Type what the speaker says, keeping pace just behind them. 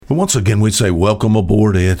Well, once again, we say welcome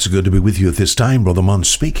aboard. It's good to be with you at this time. Brother Munn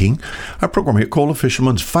speaking. Our program here called A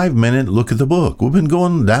Fisherman's 5-Minute Look at the Book. We've been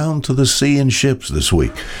going down to the sea in ships this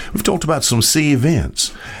week. We've talked about some sea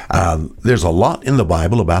events. There's a lot in the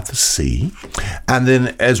Bible about the sea. And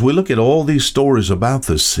then as we look at all these stories about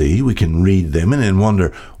the sea, we can read them and then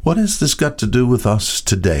wonder, what has this got to do with us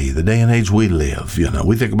today, the day and age we live?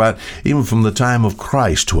 We think about even from the time of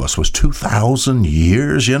Christ to us was 2,000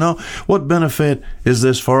 years, What benefit is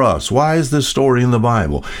this for us? Why is this story in the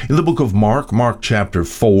Bible? In the book of Mark chapter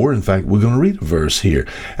 4, in fact, we're going to read a verse here,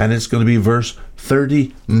 and it's going to be verse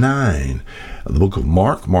 39. The book of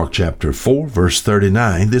Mark chapter 4, verse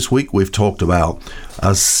 39. This week we've talked about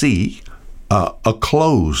a sea, a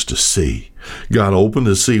closed sea. God opened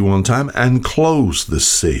the sea one time and closed the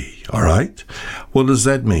sea, all right? What does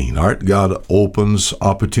that mean? All right, God opens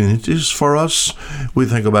opportunities for us. We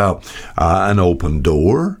think about an open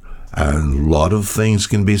door, and a lot of things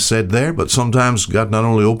can be said there, but sometimes God not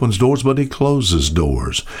only opens doors, but he closes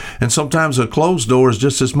doors. And sometimes a closed door is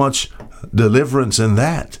just as much deliverance in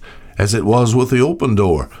that as it was with the open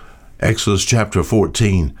door. Exodus chapter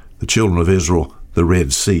 14, the children of Israel, the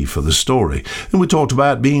Red Sea for the story. And we talked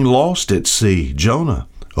about being lost at sea. Jonah,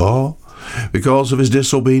 because of his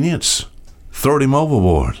disobedience, thrown him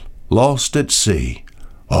overboard, lost at sea.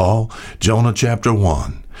 Jonah chapter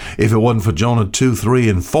 1. If it wasn't for Jonah 2, 3,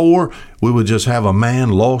 and 4, we would just have a man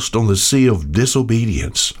lost on the sea of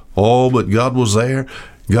disobedience. But God was there.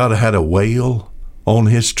 God had a whale on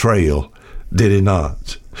his trail, did he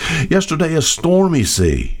not? Yesterday, a stormy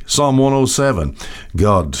sea. Psalm 107.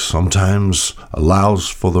 God sometimes allows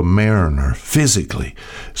for the mariner physically.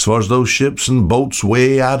 As far as those ships and boats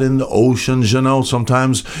way out in the oceans,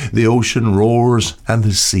 sometimes the ocean roars and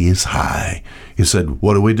the sea is high. He said,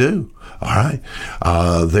 what do we do? All right.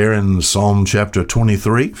 There in Psalm chapter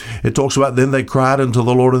 23, it talks about, then they cried unto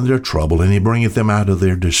the Lord in their trouble, and he bringeth them out of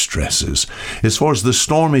their distresses. As far as the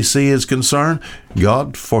stormy sea is concerned,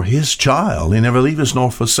 God, for his child, he never leave us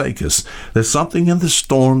nor forsake us. There's something in the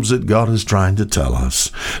storms that God is trying to tell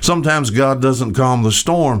us. Sometimes God doesn't calm the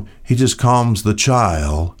storm. He just calms the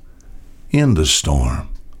child in the storm.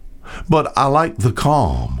 But I like the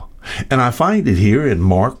calm. And I find it here in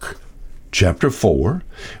Mark chapter 4,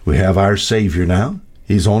 we have our Savior now.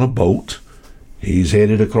 He's on a boat. He's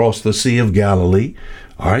headed across the Sea of Galilee.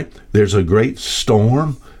 All right, there's a great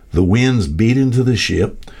storm. The winds beat into the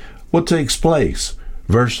ship. What takes place?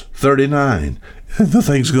 Verse 39, the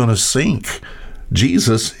thing's going to sink.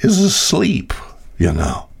 Jesus is asleep,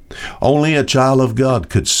 Only a child of God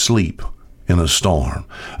could sleep in a storm.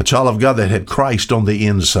 A child of God that had Christ on the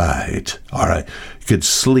inside, all right, could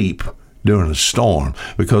sleep during a storm,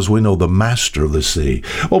 because we know the master of the sea.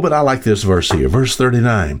 But I like this verse here, verse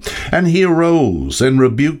 39. And he arose and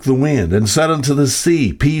rebuked the wind and said unto the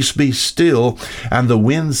sea, Peace, be still. And the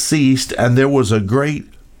wind ceased, and there was a great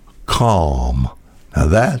calm. Now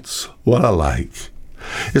that's what I like.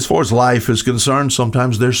 As far as life is concerned,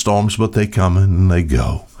 sometimes there's storms, but they come and they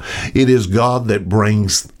go. It is God that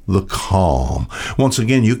brings the calm. Once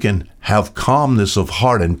again, you can have calmness of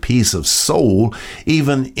heart and peace of soul,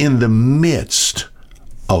 even in the midst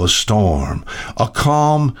of a storm, a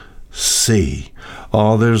calm sea.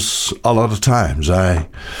 There's a lot of times I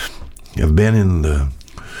have been in the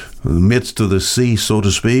midst of the sea, so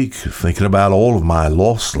to speak, thinking about all of my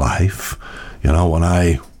lost life.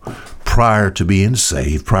 When prior to being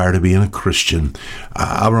saved, prior to being a Christian,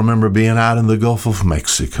 I remember being out in the Gulf of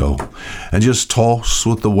Mexico and just tossed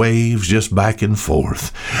with the waves just back and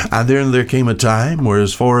forth. And then there came a time where,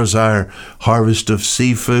 as far as our harvest of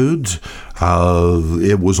seafood,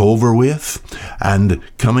 it was over with, and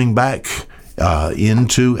coming back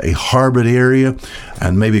into a harbored area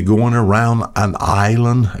and maybe going around an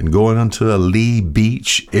island and going into a lee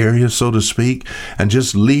beach area, so to speak, and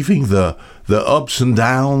just leaving the ups and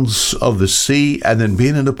downs of the sea, and then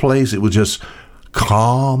being in a place it was just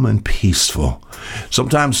calm and peaceful.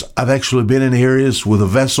 Sometimes I've actually been in areas with a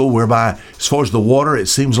vessel whereby, as far as the water, it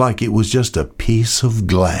seems like it was just a piece of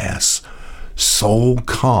glass. So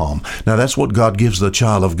calm. Now that's what God gives the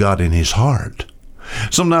child of God in his heart.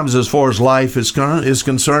 Sometimes as far as life is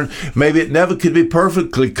concerned, maybe it never could be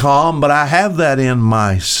perfectly calm, but I have that in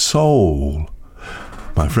my soul.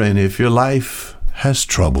 My friend, if your life has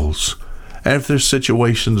troubles, and if there's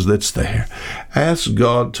situations that's there, ask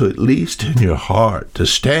God to, at least in your heart, to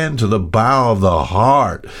stand to the bow of the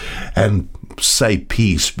heart and say,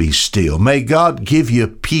 peace, be still. May God give you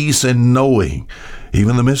peace in knowing,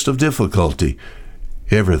 even in the midst of difficulty,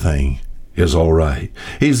 everything is all right.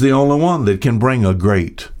 He's the only one that can bring a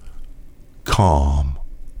great calm.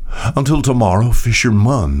 Until tomorrow, Fisher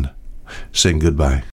Munn saying goodbye.